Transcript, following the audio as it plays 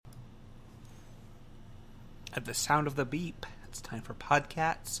At the sound of the beep, it's time for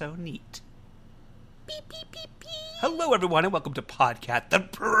Podcat So Neat. Beep, beep, beep, beep. Hello, everyone, and welcome to Podcat, the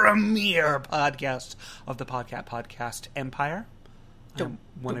premier podcast of the Podcat podcast empire. I'm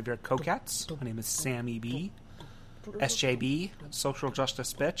one of your co-cats. My name is Sammy B. SJB, social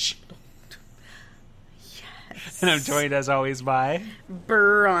justice bitch. Yes. And I'm joined, as always, by...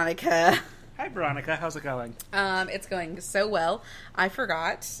 Veronica. Hi, Veronica. How's it going? It's going so well. I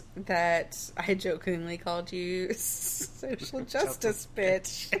forgot that I jokingly called you social justice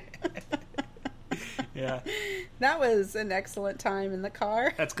bitch. Yeah. That was an excellent time in the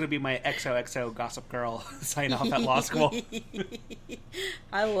car. That's going to be my XOXO Gossip Girl sign off at law school.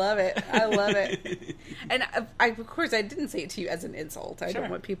 I love it. I love it. And of course, I didn't say it to you as an insult. I Sure. don't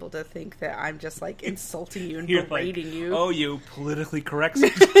want people to think that I'm just like insulting you and You're berating like, you. oh, you politically correct.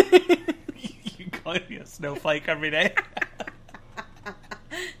 You call me a snowflake every day.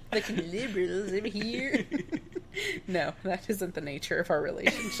 Like liberals over here. No, that isn't the nature of our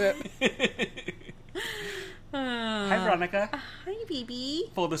relationship. Hi, Veronica. Hi,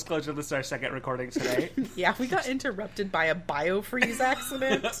 BB. Full disclosure, this is our second recording today. Yeah, we got interrupted by a biofreeze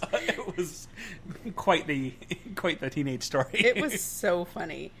accident. It was quite the teenage story. It was so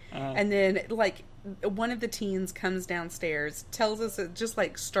funny. And then, like, one of the teens comes downstairs, tells us, it just,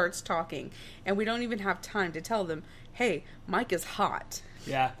 like, starts talking. And we don't even have time to tell them, hey, Mike is hot.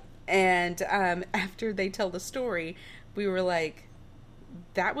 Yeah. And after they tell the story, we were like,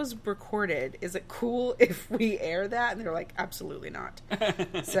 that was recorded. Is it cool if we air that? And they're like, absolutely not.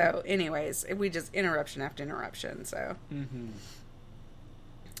 So, anyways, we just interruption after interruption. So,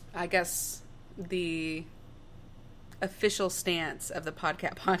 I guess the official stance of the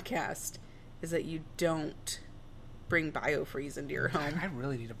podcast is that you don't bring biofreeze into your home. I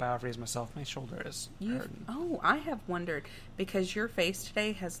really need to biofreeze myself. My shoulder is hurting. Oh, I have wondered, because your face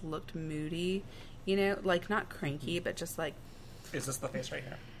today has looked moody, you know, like not cranky, but just like... Is this the face right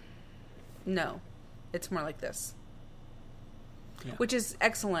here? No, it's more like this. Yeah. Which is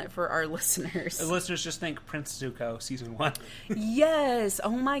excellent for our listeners. The listeners just think Prince Zuko, season 1. Yes! Oh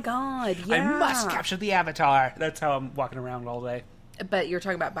my god, yeah! I must capture the avatar. That's how I'm walking around all day. But you're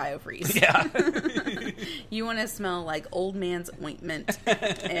talking about biofreeze. Yeah. You want to smell like old man's ointment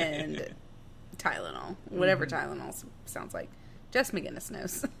and Tylenol. Whatever Tylenol sounds like. Jess McGinnis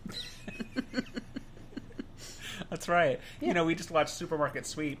knows. That's right. Yeah. You know, we just watched Supermarket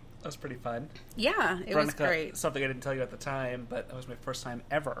Sweep. That was pretty fun. Yeah, it was Veronica, great. Something I didn't tell you at the time, but that was my first time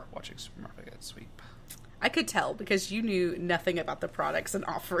ever watching Supermarket Sweep. I could tell because you knew nothing about the products and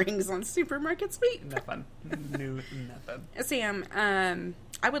offerings on Supermarket Sweep. Nothing. Knew nothing. Sam,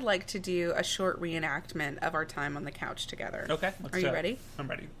 I would like to do a short reenactment of our time on the couch together. Okay. Are you ready? I'm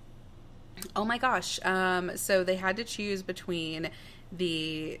ready. Oh my gosh. So they had to choose between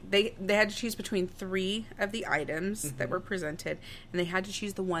they had to choose between 3 of the items that were presented, and they had to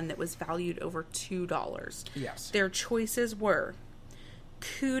choose the one that was valued over $2. Yes. Their choices were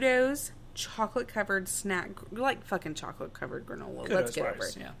Kudos chocolate covered snack, like fucking chocolate covered granola. Kudos Let's get bars, over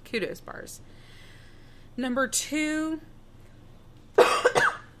it. yeah. Kudos bars. Number 2.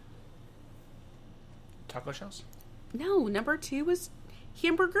 Taco shells? No, number 2 was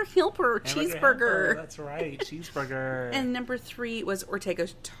Hamburger Helper cheeseburger. That's right. Cheeseburger. And number 3 was Ortega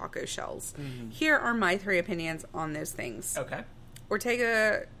taco shells. Here are my 3 opinions on those things. Okay.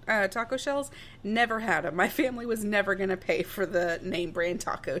 Ortega taco shells, never had them. My family was never going to pay for the name brand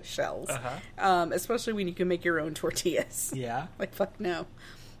taco shells. Especially when you can make your own tortillas. Yeah. Like, fuck no.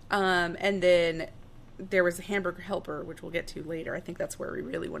 And then there was a Hamburger Helper, which we'll get to later. I think that's where we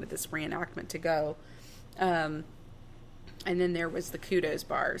really wanted this reenactment to go. And then there was the Kudos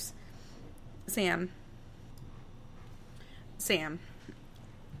bars. Sam,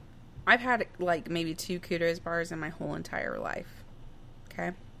 I've had like maybe 2 Kudos bars in my whole entire life.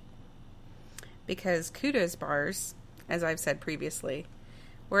 Okay? Because Kudos bars, as I've said previously,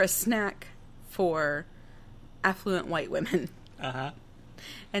 were a snack for affluent white women. Uh-huh.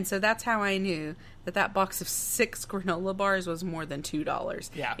 And so that's how I knew that box of 6 granola bars was more than $2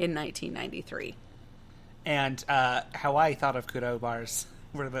 in 1993. And how I thought of Kudo bars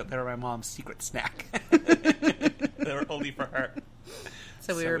were that they were my mom's secret snack. They were only for her.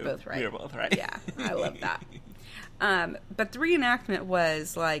 So we were both right. We were both right. Yeah, I love that. But the reenactment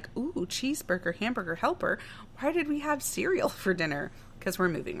was like, ooh, cheeseburger, hamburger helper. Why did we have cereal for dinner? Because we're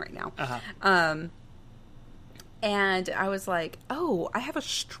moving right now. And I was like, oh, I have a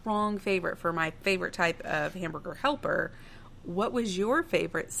strong favorite for my favorite type of hamburger helper. What was your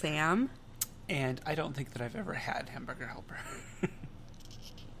favorite, Sam? And I don't think that I've ever had Hamburger Helper.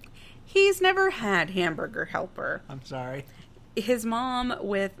 He's never had Hamburger Helper. I'm sorry. his mom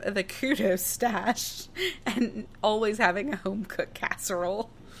with the kudos stash and always having a home cooked casserole.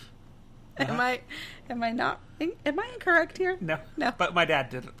 Am I incorrect here? No. But my dad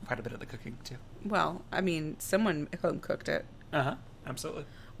did quite a bit of the cooking too. Well, I mean, someone home cooked it. Absolutely.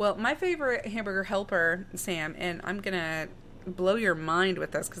 Well, my favorite hamburger helper, Sam, and I'm gonna blow your mind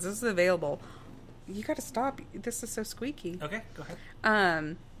with this because this is available. You got to stop. This is so squeaky. Okay, go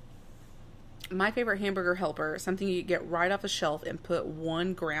ahead. My favorite hamburger helper, something you get right off the shelf and put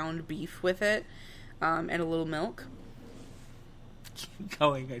 1 ground beef with it, and a little milk. Keep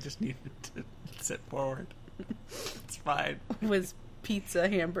going. I just needed to sit forward. It's fine. Was pizza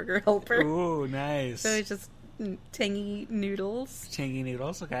hamburger helper. Ooh, nice. So it's just tangy noodles. Tangy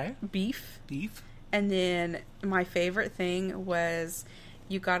noodles, okay. Beef. Beef. And then my favorite thing was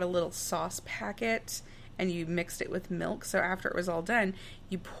you got a little sauce packet and you mixed it with milk. So after it was all done,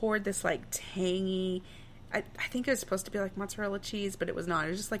 you poured this like tangy, I think it was supposed to be like mozzarella cheese, but it was not. It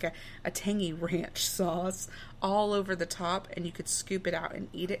was just like a tangy ranch sauce all over the top, and you could scoop it out and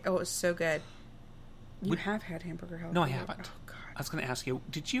eat it. Oh, it was so good. You have had hamburger helper? No, I haven't. Oh, God. I was going to ask you,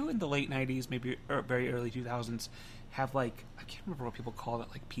 did you in the late 90s, maybe or very early 2000s, have like, I can't remember what people called it,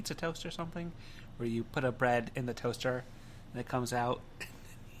 like pizza toast or something, where you put a bread in the toaster and it comes out?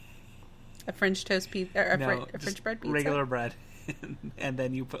 A French toast pizza, or a French bread pizza? Regular bread. And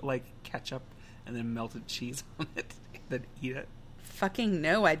then you put like ketchup and then melted cheese on it, and then eat it. Fucking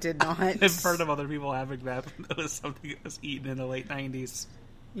no, I did not. I've heard of other people having that. It was something that was eaten in the late 90s.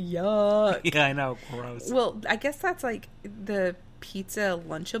 Yuck. Yeah, I know. Gross. Well, I guess that's like the pizza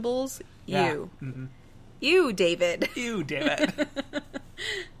Lunchables. Yeah. Ew. Mm-hmm. Ew, David. Ew, David.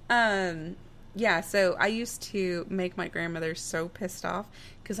 Yeah, so I used to make my grandmother so pissed off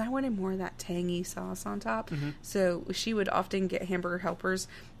because I wanted more of that tangy sauce on top. Mm-hmm. So she would often get hamburger helpers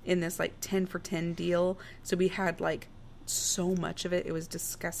in this like 10 for 10 deal. So we had like so much of it. It was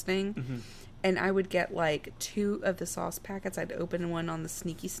disgusting. Mm-hmm. And I would get like 2 of the sauce packets. I'd open one on the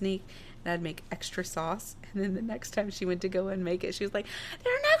sneaky sneak and I'd make extra sauce. And then the next time she went to go and make it, she was like,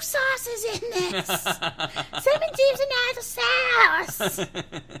 "There are no sauces in this. 17's another sauce."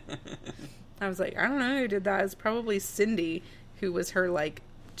 I was like, I don't know who did that. It was probably Cindy, who was her like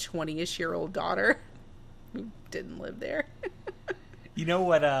 20-ish-year-old daughter who didn't live there. You know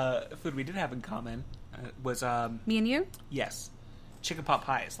what food we did have in common was Me and you? yes, chicken pot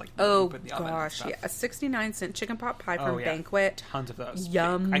pies. Like Oh put in the oven and gosh, stuff. yeah, a 69-cent chicken pot pie from Oh, yeah. Banquet. Tons of those.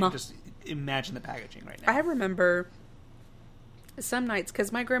 Yum. I can just imagine the packaging right now. I remember some nights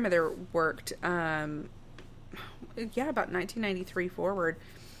because my grandmother worked, about 1993 forward,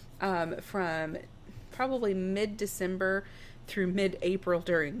 from probably mid-December through mid-April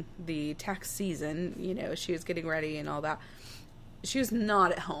during the tax season. You know, she was getting ready and all that. She was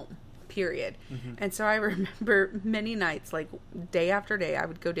not at home, period. Mm-hmm. And so I remember many nights, like day after day, I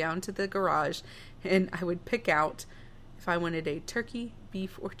would go down to the garage and I would pick out if I wanted a turkey,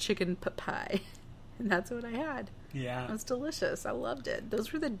 beef, or chicken pot pie. And that's what I had. Yeah. It was delicious. I loved it.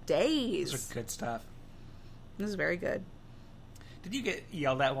 Those were the days. Those are good stuff. It was very good. Did you get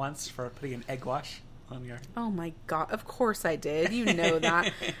yelled at once for putting an egg wash on your... Oh my God. Of course I did. You know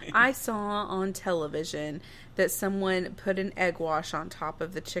that. I saw on television that someone put an egg wash on top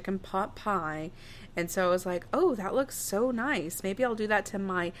of the chicken pot pie. And so I was like, oh, that looks so nice. Maybe I'll do that to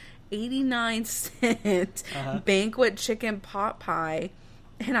my 89-cent Banquet chicken pot pie.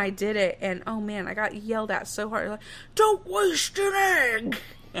 And I did it. And oh man, I got yelled at so hard. Like, don't waste an egg.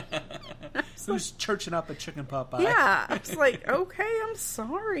 Who's churching up a chicken pot pie? Yeah. I was like, okay, I'm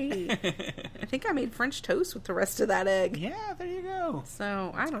sorry. I think I made French toast with the rest of that egg. Yeah, there you go.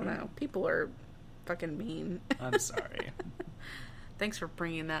 So, I don't know. People are fucking mean. I'm sorry. Thanks for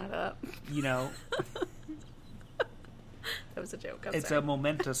bringing that up. You know, That was a joke. I'm it's sorry. a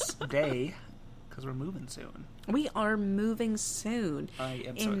momentous day because we're moving soon. We are moving soon. I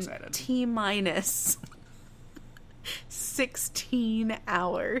am so excited. T-minus 16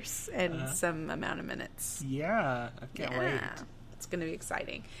 hours and some amount of minutes. Yeah, I can't wait. It's going to be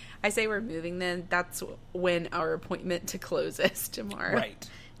exciting. I say we're moving then. That's when our appointment to close is tomorrow. Right.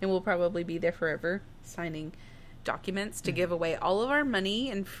 And we'll probably be there forever signing documents to give away all of our money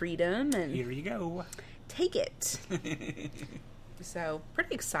and freedom and Here you go. take it. So,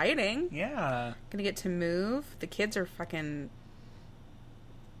 pretty exciting. Yeah. Gonna get to move. The kids are fucking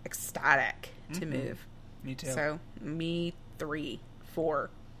ecstatic to move. Me too. So, me 3, 4,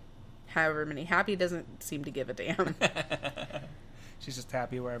 however many. Happy doesn't seem to give a damn. She's just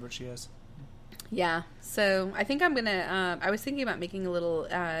happy wherever she is. Yeah. So, I think I'm gonna, I was thinking about making a little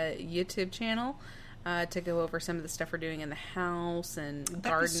YouTube channel to go over some of the stuff we're doing in the house and That'd be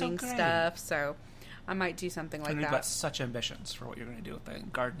so gardening great. stuff. So, I might do something like and you've that. got such ambitions for what you're going to do with the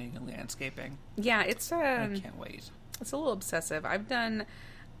gardening and landscaping. Yeah, it's I can't wait. It's a little obsessive. I've done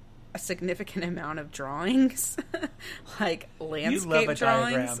a significant amount of drawings, like landscape You love a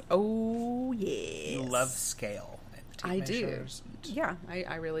drawings. diagram. Oh yes, You love scale. I do. Yeah,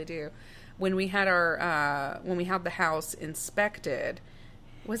 I really do. When we had the house inspected,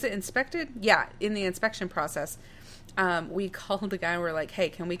 was it inspected? Yeah, in the inspection process, we called the guy and we're like, hey,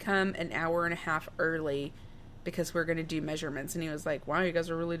 can we come an hour and a half early because we're going to do measurements? And he was like, wow, you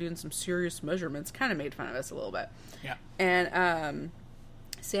guys are really doing some serious measurements. Kind of made fun of us a little bit. Yeah. And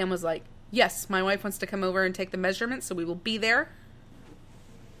Sam was like, yes, my wife wants to come over and take the measurements, so we will be there.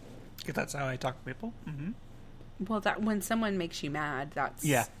 Because that's how I talk to people. Mm-hmm. Well, that when someone makes you mad, that's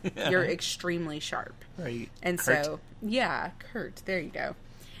Yeah. you're extremely sharp. Right. And Kurt. so, yeah, Kurt, there you go.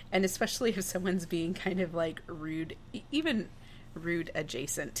 And especially if someone's being kind of like rude, even rude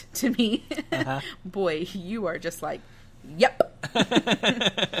adjacent to me. Uh-huh. Boy, you are just like, yep.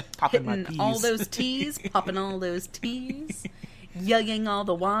 Popping my Hitting peas. all those T's, popping all those T's, yelling all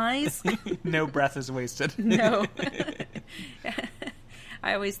the Y's. No breath is wasted. No.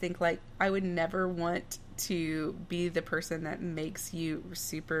 I always think, like, I would never want to be the person that makes you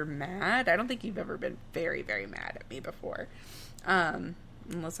super mad. I don't think you've ever been very, very mad at me before.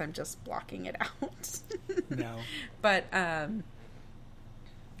 Unless I'm just blocking it out. No. But,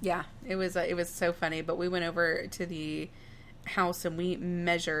 yeah, it was so funny. But we went over to the house and we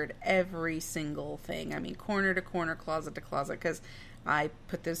measured every single thing. I mean, corner to corner, closet to closet, because I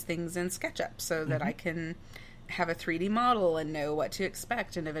put those things in SketchUp so that I can have a 3D model and know what to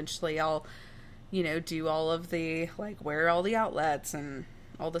expect. And eventually I'll, do all of the, like, where are all the outlets and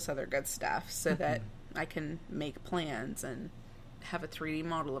all this other good stuff so that I can make plans and have a 3D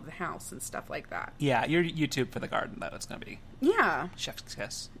model of the house and stuff like that. Yeah, your YouTube for the garden, though, it's going to be Yeah. chef's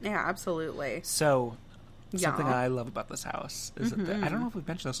kiss. Yeah, absolutely. So, something Yeah. I love about this house is that I don't know if we've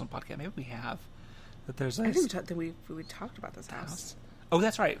mentioned this on the podcast. Maybe we have. That there's a I think we talked about this house. Oh,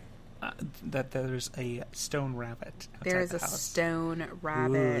 that's right. That there's a stone rabbit outside There is the a house. stone Ooh,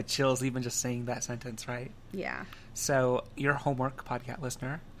 rabbit. chills even just saying that sentence, right? Yeah. So, your homework, podcast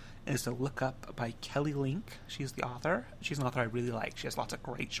listener, is to look up by Kelly Link. She's the author. She's an author I really like. She has lots of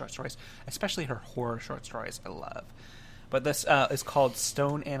great short stories, especially her horror short stories I love. But this is called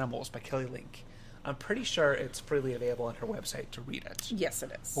Stone Animals by Kelly Link. I'm pretty sure it's freely available on her website to read it. Yes,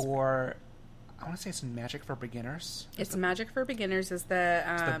 it is. Or, I want to say it's Magic for Beginners. It's Magic for Beginners is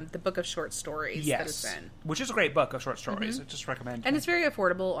the book of short stories that it's in. Which is a great book of short stories. I just recommend. And it's very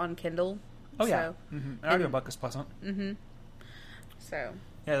affordable on Kindle. Oh, yeah. So, An audiobook is pleasant. so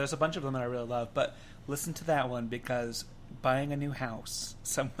Yeah, there's a bunch of them that I really love, but listen to that one because buying a new house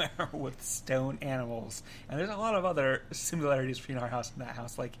somewhere with stone animals, and there's a lot of other similarities between our house and that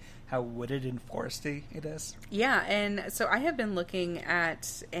house, like how wooded and foresty it is. yeah, and so I have been looking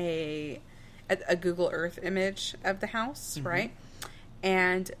at a Google Earth image of the house, right?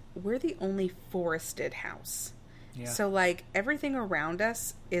 And we're the only forested house. Yeah. So, like, everything around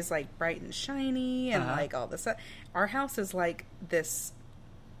us is, like, bright and shiny and, like, all this stuff. Our house is, like, this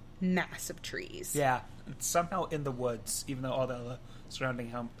mass of trees. Yeah, it's somehow in the woods, even though all the other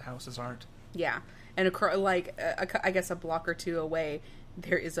surrounding houses aren't. Yeah. And, I guess a block or two away,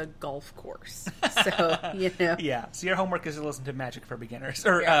 there is a golf course. So, Yeah, so your homework is to listen to Magic for Beginners,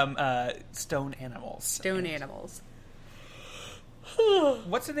 or Stone Animals. Stone Animals.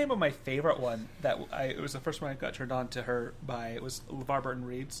 What's the name of my favorite one? It was the first one I got turned on to her by. It was LeVar Burton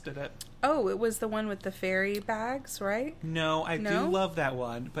Reeves did it. Oh, it was the one with the fairy bags, right? No, I No? do love that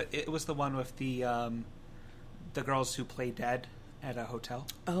one, but it was the one with the girls who play dead at a hotel.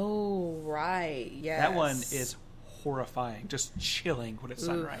 Oh, right. Yes. That one is horrifying, just chilling when it's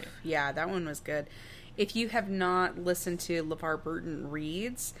done Oof. right. Yeah, that one was good. If you have not listened to LeVar Burton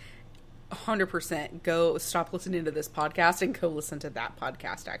Reads, 100% go stop listening to this podcast and go listen to that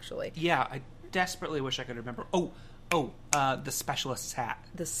podcast, actually. Yeah, I desperately wish I could remember. The Specialist's Hat.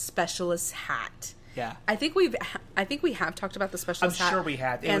 The Specialist's Hat. Yeah. I think we have talked about the Specialist's I'm Hat sure we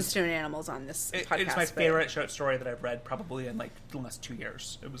had. and Stone Animals on this podcast. It's my favorite short story that I've read probably in like the last 2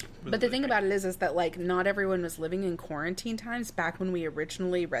 years. It was really, But the really thing great. about it is that, like, not everyone was living in quarantine times back when we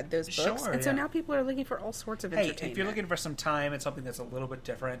originally read those books. Sure, and so yeah. now people are looking for all sorts of Hey, entertainment. if you're looking for some time and something that's a little bit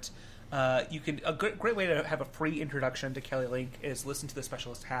different, a great way to have a free introduction to Kelly Link is listen to the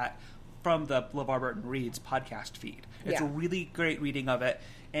Specialist Hat from the LeVar Burton Reads podcast feed. It's Yeah. a really great reading of it,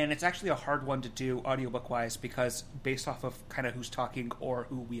 and it's actually a hard one to do audiobook-wise because based off of kind of who's talking or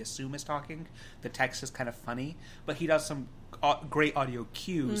who we assume is talking, the text is kind of funny, but he does some great audio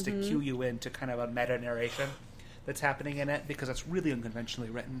cues to cue you into kind of a meta-narration that's happening in it because it's really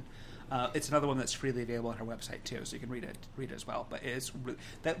unconventionally written. It's another one that's freely available on her website too, so you can read it as well. But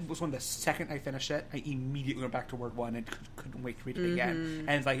that was one of the second I finished it, I immediately went back to Word 1 and couldn't wait to read it again.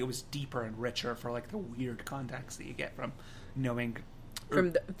 And like it was deeper and richer for like the weird context that you get from knowing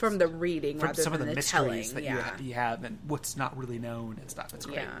from the reading, from rather some than of the mysteries telling. that you have and what's not really known and stuff. It's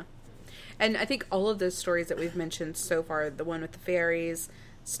great. Yeah. And I think all of those stories that we've mentioned so far, the one with the fairies,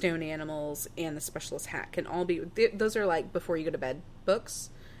 stone animals, and the specialist hat, can all be... Those are like before you go to bed books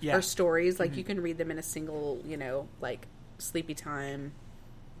or stories. Like you can read them in a single, like sleepy time,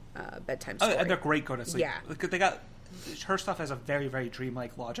 bedtime story. And they're great go to sleep. Yeah. Because they got... Her stuff has a very, very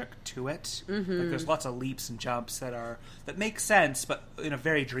dreamlike logic to it. Like there's lots of leaps and jumps that make sense, but in a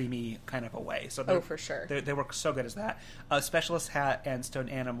very dreamy kind of a way. So for sure. They work so good as that. Specialist Hat and Stone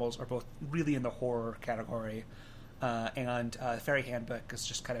Animals are both really in the horror category. And Fairy Handbook is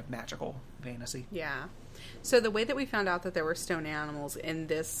just kind of magical fantasy. Yeah. So the way that we found out that there were stone animals in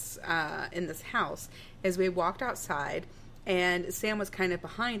this house is we walked outside, and Sam was kind of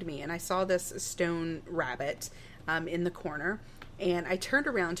behind me, and I saw this stone rabbit in the corner, and I turned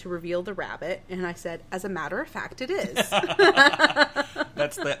around to reveal the rabbit, and I said, "As a matter of fact, it is."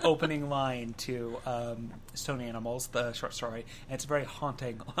 That's the opening line to Stone Animals, the short story, and it's a very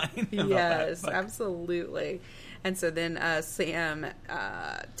haunting line. Yes, absolutely. And so then Sam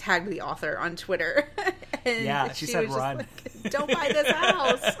tagged the author on Twitter. And she said, "Run! Like, don't buy this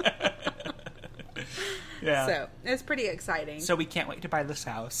house." Yeah. So it's pretty exciting. So we can't wait to buy this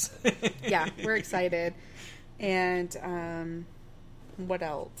house. Yeah, we're excited. And what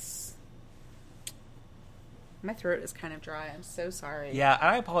else? My throat is kind of dry. I'm so sorry. Yeah,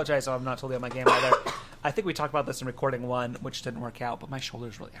 I apologize if I'm not totally on my game either. I think we talked about this in recording 1, which didn't work out, but my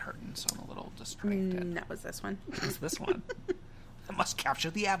shoulder's really hurting, so I'm a little distracted. That was this one. It's this one. I must capture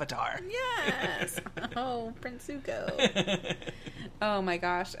the avatar. Yes. Oh, Prince Zuko. Oh my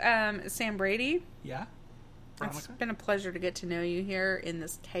gosh. Sam Brady. Yeah? It's been a pleasure to get to know you here in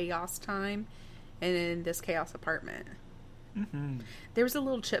this chaos time and in this chaos apartment. Mm-hmm. There was a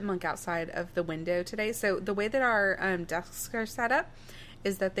little chipmunk outside of the window today. So the way that our desks are set up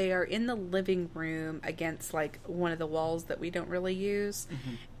is that they are in the living room against like one of the walls that we don't really use.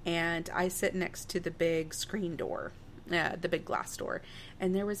 Mm-hmm. And I sit next to the big screen door, the big glass door.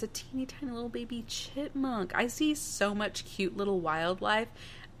 And there was a teeny tiny little baby chipmunk. I see so much cute little wildlife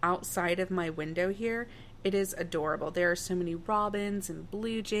outside of my window here. It is adorable. There are so many robins and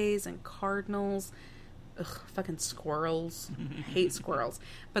blue jays and cardinals. Ugh, fucking squirrels. I hate squirrels.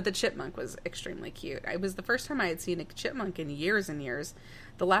 But the chipmunk was extremely cute. It was the first time I had seen a chipmunk in years and years.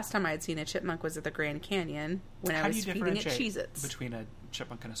 The last time I had seen a chipmunk was at the Grand Canyon when I was feeding it Cheez-Its. Between a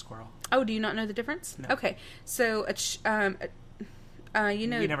chipmunk and a squirrel? Oh, do you not know the difference? No. Okay. So, we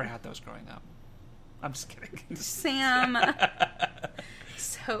never had those growing up. I'm just kidding. Sam.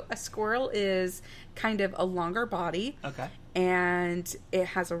 So a squirrel is kind of a longer body. Okay. And it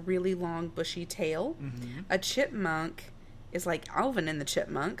has a really long bushy tail. Mm-hmm. A chipmunk is like Alvin and the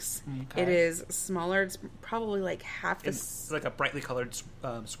Chipmunks. Okay. It is smaller. It's probably like half the... It's like a brightly colored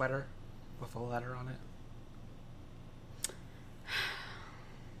sweater with a letter on it.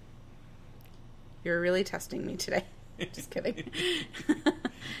 You're really testing me today. Just kidding.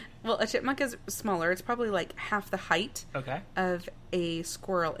 Well, a chipmunk is smaller. It's probably like half the height of a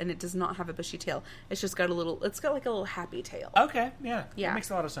squirrel, and it does not have a bushy tail. It's just got it's got like a little happy tail. Okay, yeah. That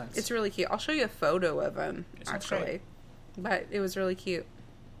makes a lot of sense. It's really cute. I'll show you a photo of him, actually. But it was really cute.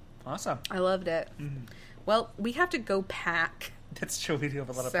 Awesome. I loved it. Mm-hmm. Well, we have to go pack. That's true. We do have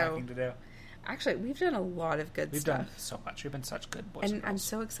a lot of packing to do. Actually, we've done a lot of good stuff. We've done so much. We've been such good boys and girls. I'm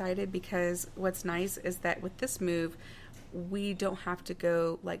so excited because what's nice is that with this move, we don't have to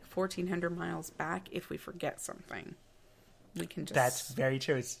go like 1,400 miles back if we forget something. We can just... That's very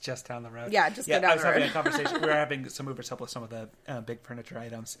true. It's just down the road. Yeah, just go down the road. I was having a conversation. We were having some movers help with some of the big furniture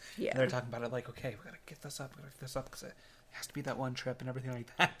items. Yeah. And they're talking about it like, okay, we got to get this up. We got to get this up because it has to be that one trip and everything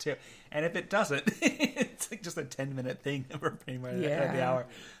like that too. And if it doesn't, it's like just a 10-minute thing that we're paying right at the hour.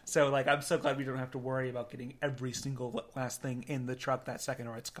 So like, I'm so glad we don't have to worry about getting every single last thing in the truck that second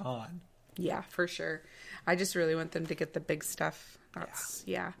or it's gone. Yeah, for sure. I just really want them to get the big stuff. I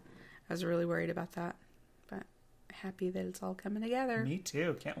was really worried about that. But happy that it's all coming together. Me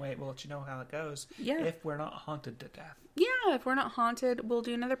too. Can't wait. We'll let you know how it goes. Yeah. If we're not haunted to death. Yeah, if we're not haunted, we'll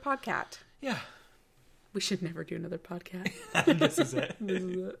do another podcast. Yeah. We should never do another podcast. This is it.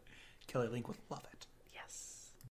 Kelly Link would love it.